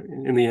 And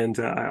in the end,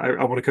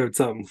 I want to code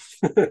some.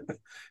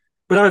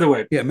 But either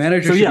way, Yeah,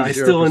 manager so should yeah, be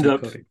 0%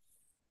 coding.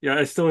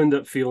 I still end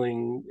up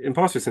feeling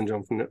imposter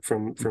syndrome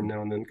from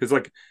now and then because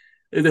like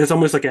it's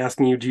almost like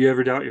asking you, do you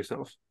ever doubt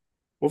yourself?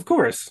 Well, of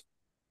course,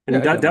 Yeah,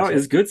 and I that doubt doubt myself.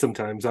 is good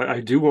sometimes.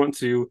 I do want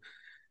to.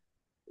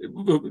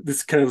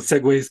 This kind of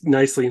segues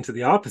nicely into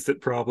the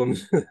opposite problem,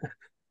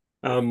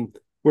 um,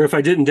 where if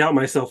I didn't doubt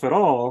myself at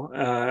all,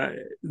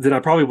 then I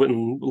probably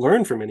wouldn't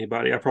learn from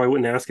anybody. I probably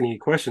wouldn't ask any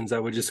questions. I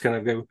would just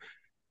kind of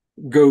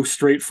go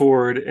straight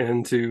forward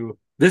into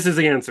this is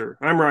the answer.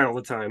 I'm right all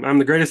the time. I'm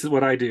the greatest at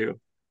what I do.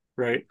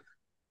 Right.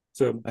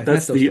 So I've met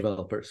that's those the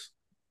developers.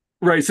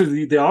 right. So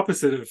the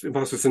opposite of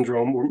imposter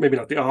syndrome, or maybe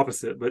not the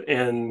opposite, but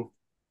and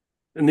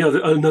the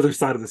other another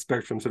side of the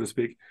spectrum, so to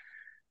speak,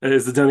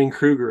 is the Dunning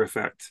Kruger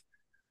effect.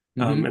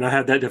 Mm-hmm. And I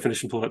had that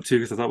definition pulled up too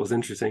because I thought it was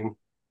interesting.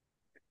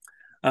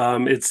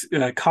 It's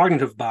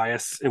cognitive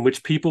bias in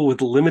which people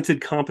with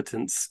limited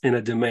competence in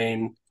a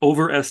domain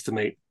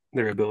overestimate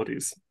their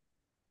abilities.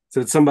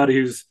 So it's somebody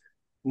who's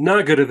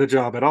not good at the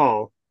job at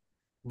all,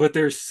 but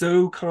they're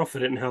so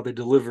confident in how they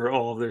deliver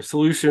all of their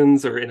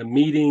solutions or in a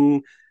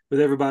meeting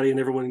with everybody and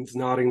everyone's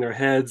nodding their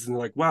heads and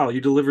they're like, wow,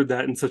 you delivered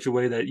that in such a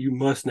way that you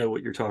must know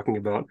what you're talking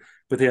about,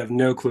 but they have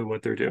no clue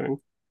what they're doing.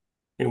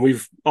 And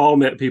we've all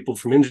met people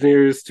from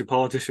engineers to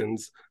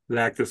politicians that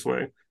act this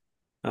way.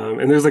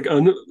 And there's like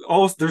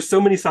there's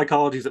so many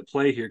psychologies at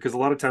play here because a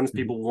lot of times Mm-hmm.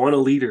 people want a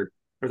leader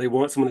or they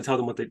want someone to tell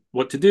them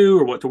what to do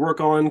or what to work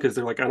on because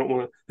they're like, I don't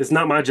want to. It's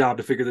not my job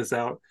to figure this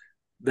out.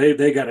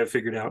 They got it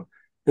figured out.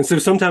 And so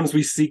sometimes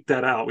we seek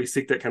that out. We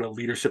seek that kind of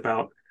leadership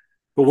out.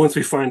 But once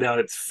we find out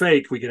it's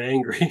fake, we get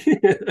angry.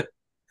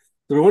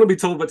 So we want to be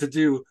told what to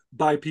do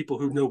by people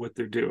who know what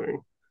they're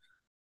doing.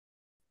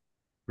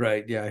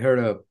 Right. Yeah, I heard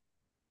a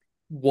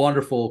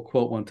wonderful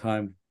quote one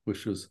time,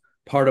 which was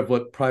part of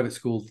what private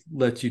school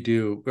lets you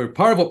do, or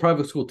part of what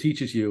private school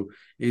teaches you,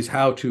 is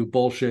how to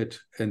bullshit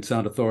and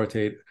sound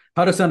authoritative,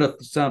 how to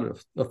sound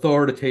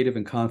authoritative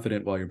and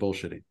confident while you're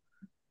bullshitting.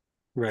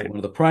 So Right. one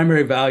of the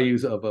primary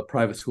values of a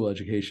private school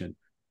education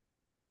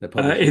that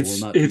public school will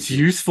not It's teach you.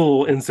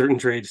 useful in certain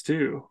trades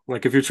too.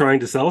 Like if you're trying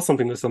to sell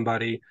something to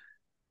somebody,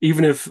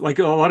 even if like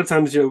a lot of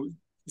times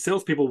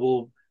salespeople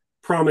will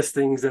promise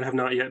things that have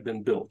not yet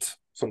been built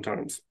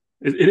sometimes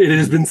it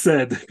has Mm-hmm. been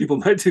said that people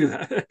might do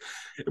that.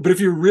 But if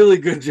you're really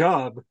good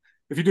job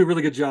if you do a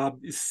really good job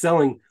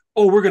selling,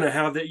 oh, we're going to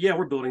have that, yeah,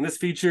 we're building this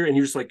feature, and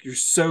you're just like you're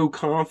so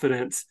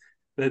confident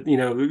that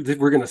that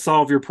we're going to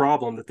solve your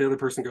problem that the other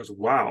person goes,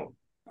 wow,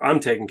 I'm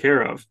taken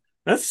care of.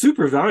 That's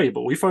super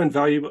valuable. We find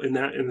value in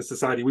that in the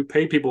society. We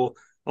pay people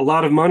a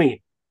lot of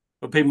money,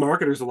 we pay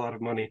marketers a lot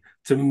of money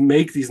to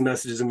make these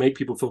messages and make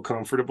people feel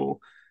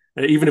comfortable.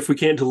 Even if we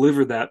can't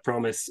deliver that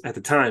promise at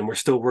the time, we're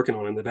still working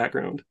on it in the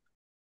background.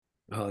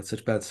 Oh, it's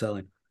such bad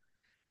selling.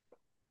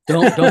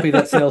 Don't be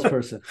that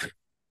salesperson.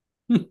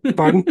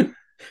 Pardon?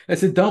 I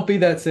said, don't be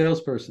that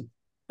salesperson.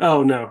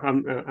 Oh no,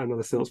 I'm not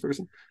a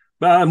salesperson,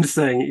 but I'm just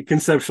saying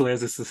conceptually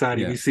as a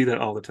society we Yeah, see that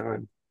all the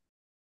time.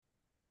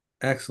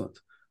 excellent.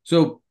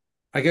 So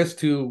I guess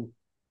to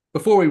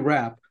before we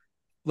wrap,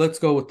 let's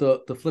go with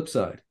the flip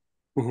side.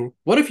 Mm-hmm.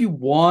 What if you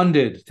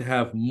wanted to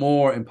have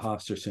more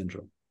imposter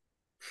syndrome?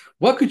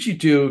 What could you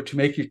do to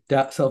make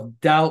yourself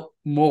doubt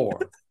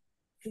more?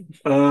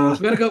 Uh,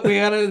 We gotta go. We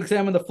gotta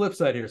examine the flip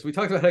side here. So we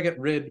talked about how to get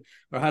rid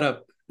or how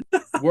to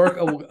work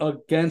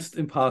against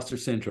imposter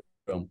syndrome.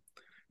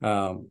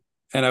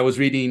 And I was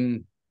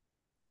reading.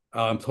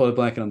 I'm totally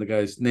blanking on the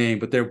guy's name,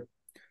 but there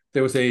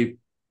was a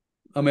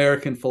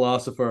American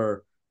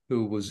philosopher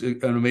who was an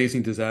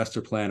amazing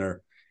disaster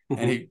planner,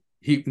 and mhm.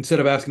 he instead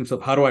of asking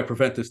himself how do I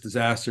prevent this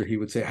disaster, he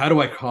would say how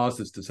do I cause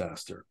this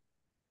disaster,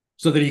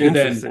 so that he could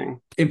then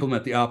Interesting.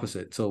 implement the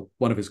opposite. So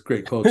one of his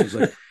great quotes was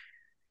like,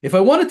 if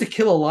I wanted to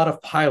kill a lot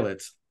of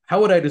pilots,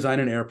 how would I design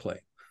an airplane?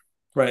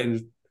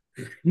 Right.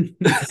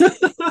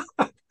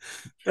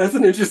 That's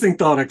an interesting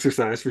thought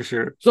exercise for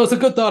sure. So it's a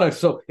good thought.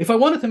 So if I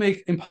wanted to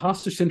make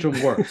imposter syndrome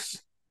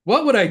worse,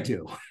 what would I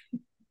do?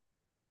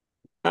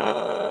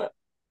 Uh,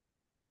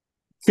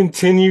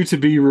 Continue to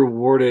be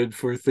rewarded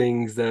for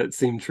things that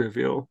seem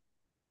trivial.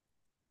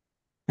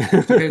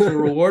 Okay, so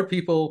reward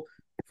people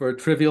for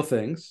trivial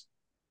things.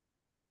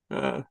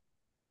 uh,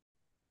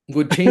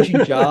 Would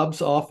changing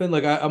jobs often?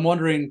 Like I'm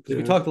wondering because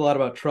we yeah, talked a lot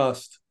about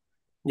trust,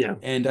 yeah,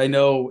 and I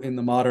know in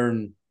the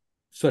modern,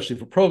 especially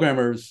for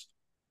programmers,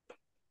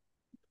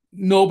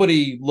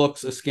 nobody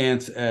looks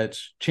askance at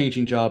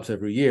changing jobs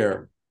every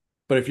year.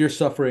 But if you're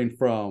suffering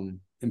from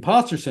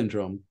imposter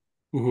syndrome,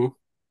 Hmm.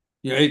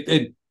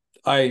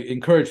 I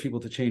encourage people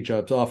to change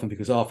jobs often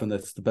because often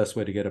that's the best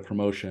way to get a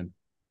promotion,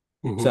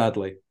 Hmm.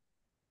 sadly.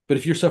 But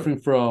if you're suffering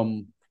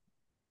from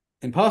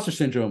imposter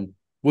syndrome,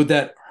 would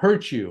that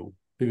hurt you?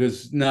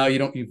 Because now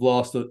you've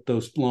lost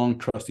those long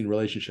trusting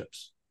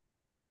relationships.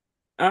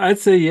 I'd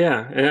say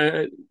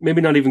yeah.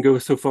 Maybe not even go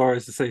so far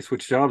as to say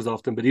switch jobs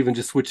often, but even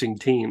just switching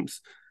teams.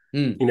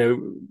 Mm. You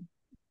know,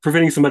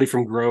 preventing somebody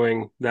from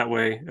growing that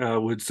way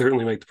would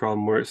certainly make the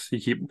problem worse. You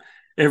keep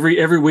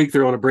every week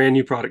they're on a brand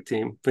new product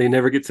team. They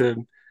never get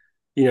to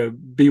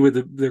be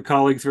with their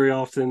colleagues very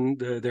often.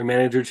 Their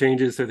manager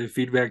changes, so their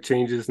feedback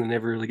changes, and they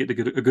never really get to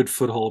get a good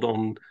foothold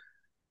on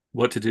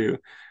what to do.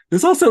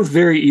 This all sounds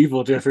very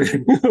evil, Jeffrey.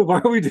 Why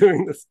are we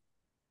doing this?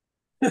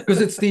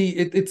 Because it's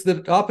the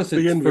The opposite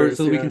for so inverse,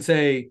 that we yeah. can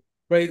say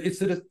right. It's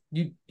that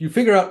you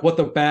figure out what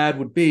the bad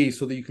would be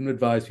so that you can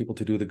advise people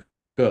to do the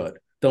good.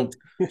 Don't.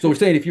 So we're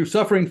saying if you're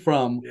suffering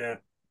from Yeah.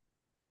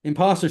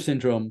 imposter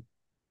syndrome,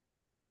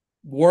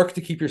 work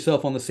to keep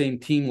yourself on the same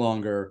team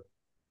longer.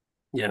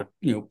 Yeah.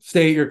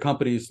 Stay at your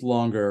companies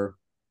longer,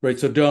 right?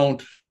 So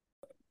don't.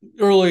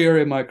 Earlier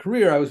in my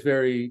career, I was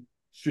very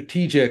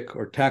strategic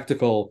or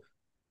tactical.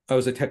 I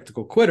was a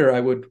tactical quitter.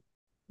 I would,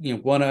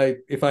 when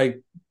if I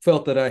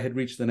felt that I had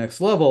reached the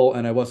next level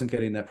and I wasn't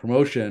getting that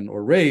promotion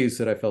or raise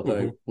that I felt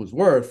I Hmm. was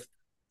worth,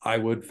 I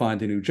would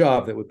find a new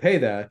job that would pay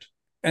that,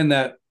 and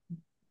that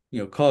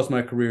caused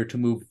my career to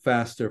move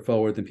faster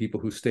forward than people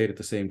who stayed at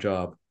the same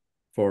job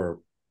for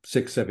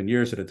 6, 7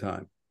 years at a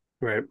time.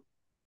 Right.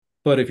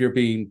 But if you're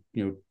being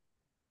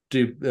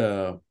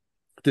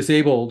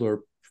disabled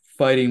or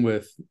fighting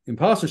with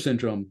imposter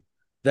syndrome,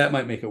 that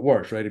might make it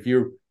worse, right? If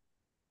you're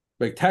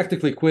like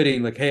tactically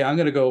quitting, like, hey, I'm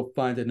going to go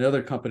find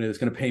another company that's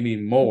going to pay me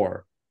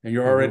more, and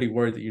you're Hmm. already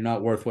worried that you're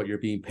not worth what you're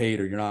being paid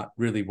or you're not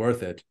really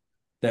worth it,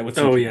 that would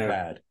seem Oh pretty yeah.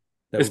 bad.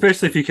 That would,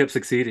 Especially if you kept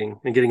succeeding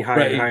and getting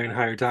higher and right. higher and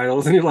higher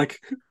titles, and you're like,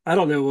 I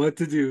don't know what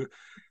to do.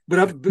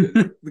 But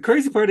the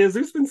crazy part is,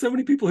 there's been so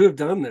many people who have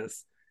done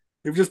this.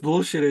 They've just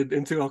bullshitted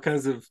into all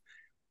kinds of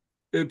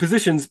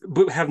positions,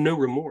 but have no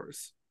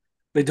remorse.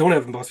 They don't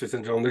have imposter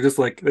syndrome. They're just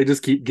like they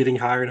just keep getting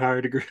higher and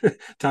higher degree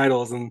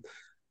titles, and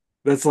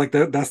that's like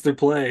that's their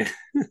play.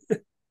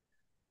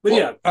 But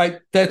yeah, Well,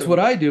 that's what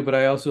um, I do, but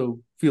I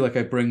also feel like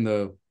I bring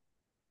the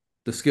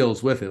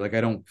skills with it. Like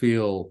I don't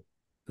feel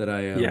that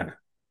I am yeah,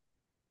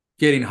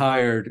 getting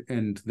hired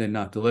and then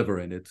not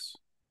delivering.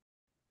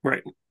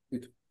 right.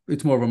 It's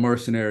it's more of a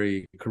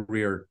mercenary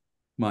career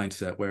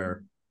mindset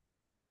where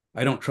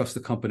I don't trust the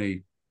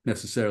company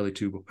necessarily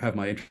to have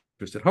my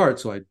interest at heart,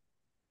 so I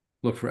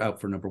look for out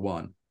for number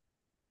one,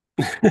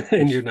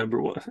 And you're which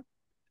number one.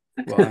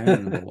 well, I am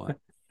the number one.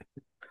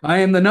 I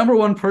am the number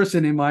one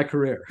person in my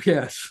career.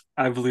 Yes.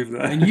 I believe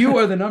And you that.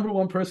 are the number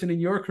one person in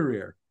your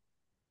career.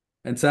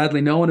 And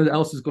sadly, no one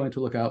else is going to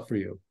look out for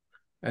you.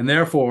 And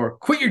therefore,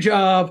 quit your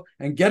job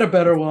and get a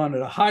better one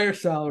at a higher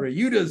salary.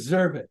 You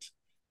deserve it.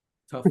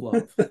 Tough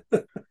love.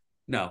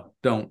 No,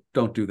 don't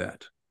do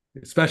that.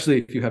 Especially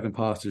if you have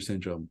imposter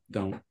syndrome.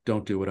 Don't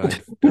do what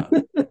I've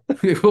done.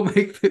 It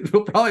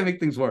will probably make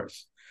things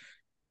worse.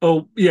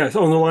 Oh yes,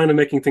 on the line of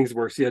making things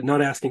worse. Yeah,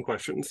 not asking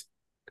questions.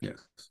 Yes.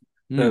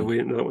 Mm,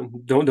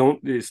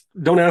 We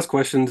don't ask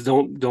questions.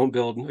 Don't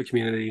build a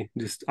community.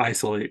 Just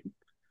isolate.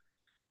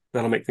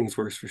 That'll make things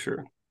worse for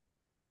sure.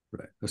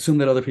 right. Assume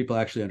that other people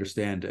actually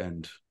understand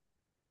and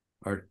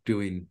are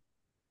doing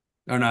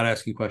are not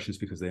asking questions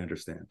because they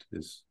understand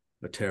is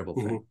a terrible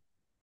thing.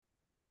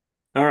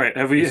 Hmm. All right.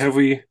 Have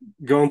we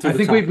gone through I the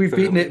think topic we've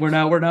beaten thoroughly? it.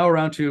 We're now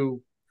around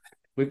to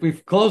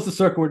we've closed the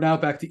circle. We're now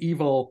back to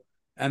evil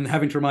and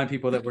having to remind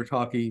people that we're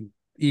talking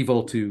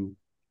evil to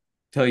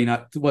tell you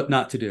not what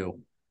not to do,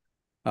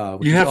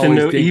 which You is have to always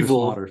know dangerous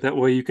evil. water. That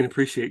way you can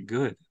appreciate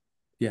good.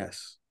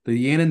 Yes, the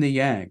yin and the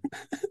yang,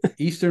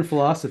 Eastern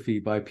philosophy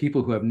by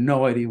people who have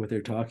no idea what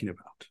they're talking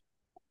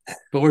about.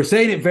 But we're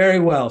saying it very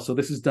well. So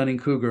this is Dunning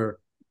Kruger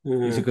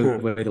is a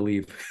good way to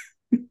leave.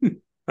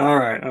 All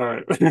right. All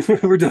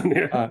right. We're done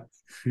here.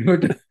 We're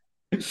done.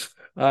 All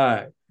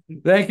right.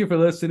 Thank you for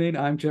listening.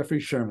 I'm Jeffrey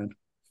Sherman.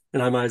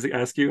 And I'm Isaac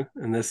Askew,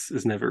 and this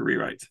is Never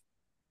Rewrite.